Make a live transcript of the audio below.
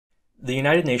the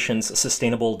United Nations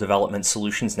Sustainable Development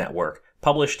Solutions Network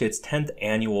published its 10th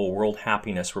annual World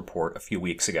Happiness Report a few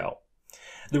weeks ago.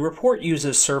 The report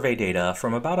uses survey data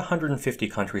from about 150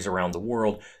 countries around the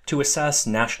world to assess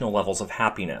national levels of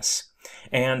happiness.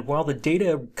 And while the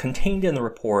data contained in the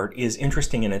report is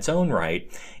interesting in its own right,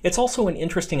 it's also an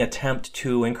interesting attempt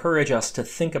to encourage us to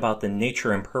think about the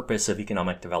nature and purpose of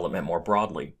economic development more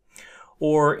broadly.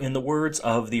 Or, in the words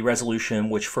of the resolution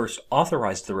which first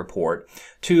authorized the report,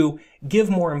 to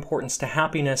give more importance to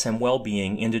happiness and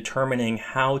well-being in determining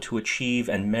how to achieve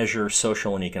and measure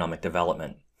social and economic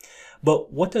development.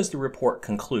 But what does the report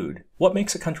conclude? What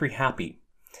makes a country happy?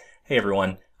 Hey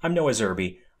everyone, I'm Noah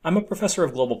Zerbe. I'm a professor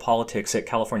of global politics at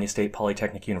California State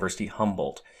Polytechnic University,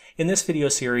 Humboldt. In this video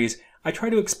series, I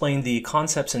try to explain the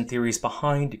concepts and theories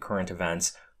behind current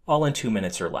events, all in 2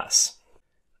 minutes or less.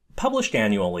 Published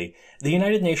annually, the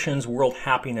United Nations World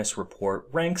Happiness Report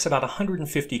ranks about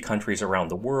 150 countries around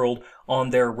the world on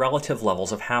their relative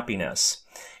levels of happiness.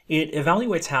 It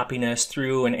evaluates happiness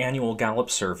through an annual Gallup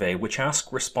survey which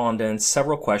asks respondents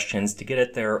several questions to get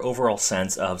at their overall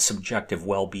sense of subjective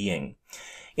well-being.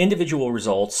 Individual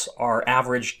results are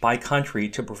averaged by country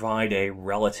to provide a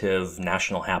relative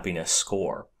national happiness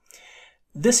score.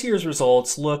 This year's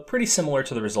results look pretty similar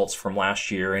to the results from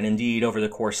last year, and indeed, over the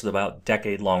course of about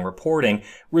decade-long reporting,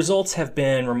 results have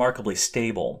been remarkably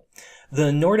stable.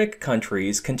 The Nordic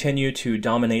countries continue to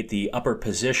dominate the upper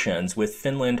positions, with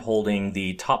Finland holding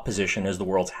the top position as the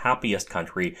world's happiest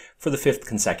country for the 5th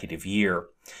consecutive year.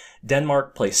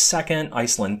 Denmark placed 2nd,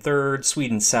 Iceland 3rd,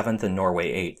 Sweden 7th, and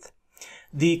Norway 8th.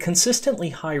 The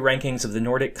consistently high rankings of the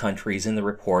Nordic countries in the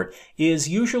report is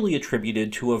usually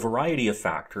attributed to a variety of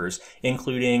factors,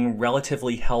 including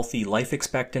relatively healthy life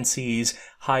expectancies,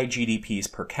 high GDPs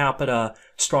per capita,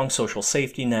 strong social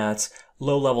safety nets,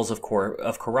 low levels of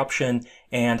corruption,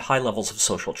 and high levels of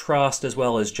social trust, as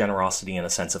well as generosity and a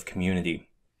sense of community.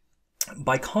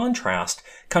 By contrast,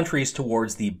 countries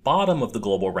towards the bottom of the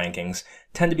global rankings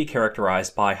tend to be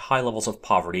characterized by high levels of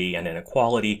poverty and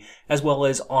inequality, as well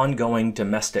as ongoing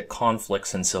domestic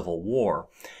conflicts and civil war.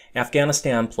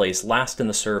 Afghanistan placed last in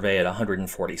the survey at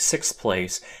 146th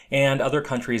place, and other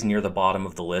countries near the bottom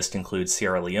of the list include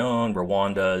Sierra Leone,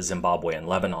 Rwanda, Zimbabwe, and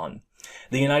Lebanon.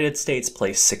 The United States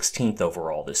placed 16th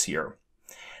overall this year.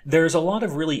 There's a lot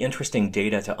of really interesting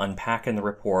data to unpack in the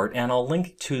report, and I'll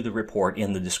link to the report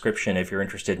in the description if you're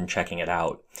interested in checking it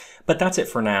out. But that's it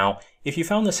for now. If you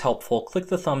found this helpful, click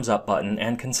the thumbs up button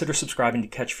and consider subscribing to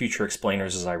catch future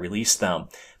explainers as I release them.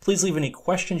 Please leave any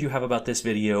questions you have about this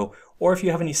video, or if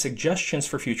you have any suggestions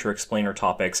for future explainer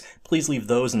topics, please leave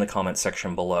those in the comments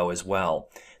section below as well.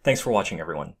 Thanks for watching,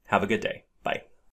 everyone. Have a good day. Bye.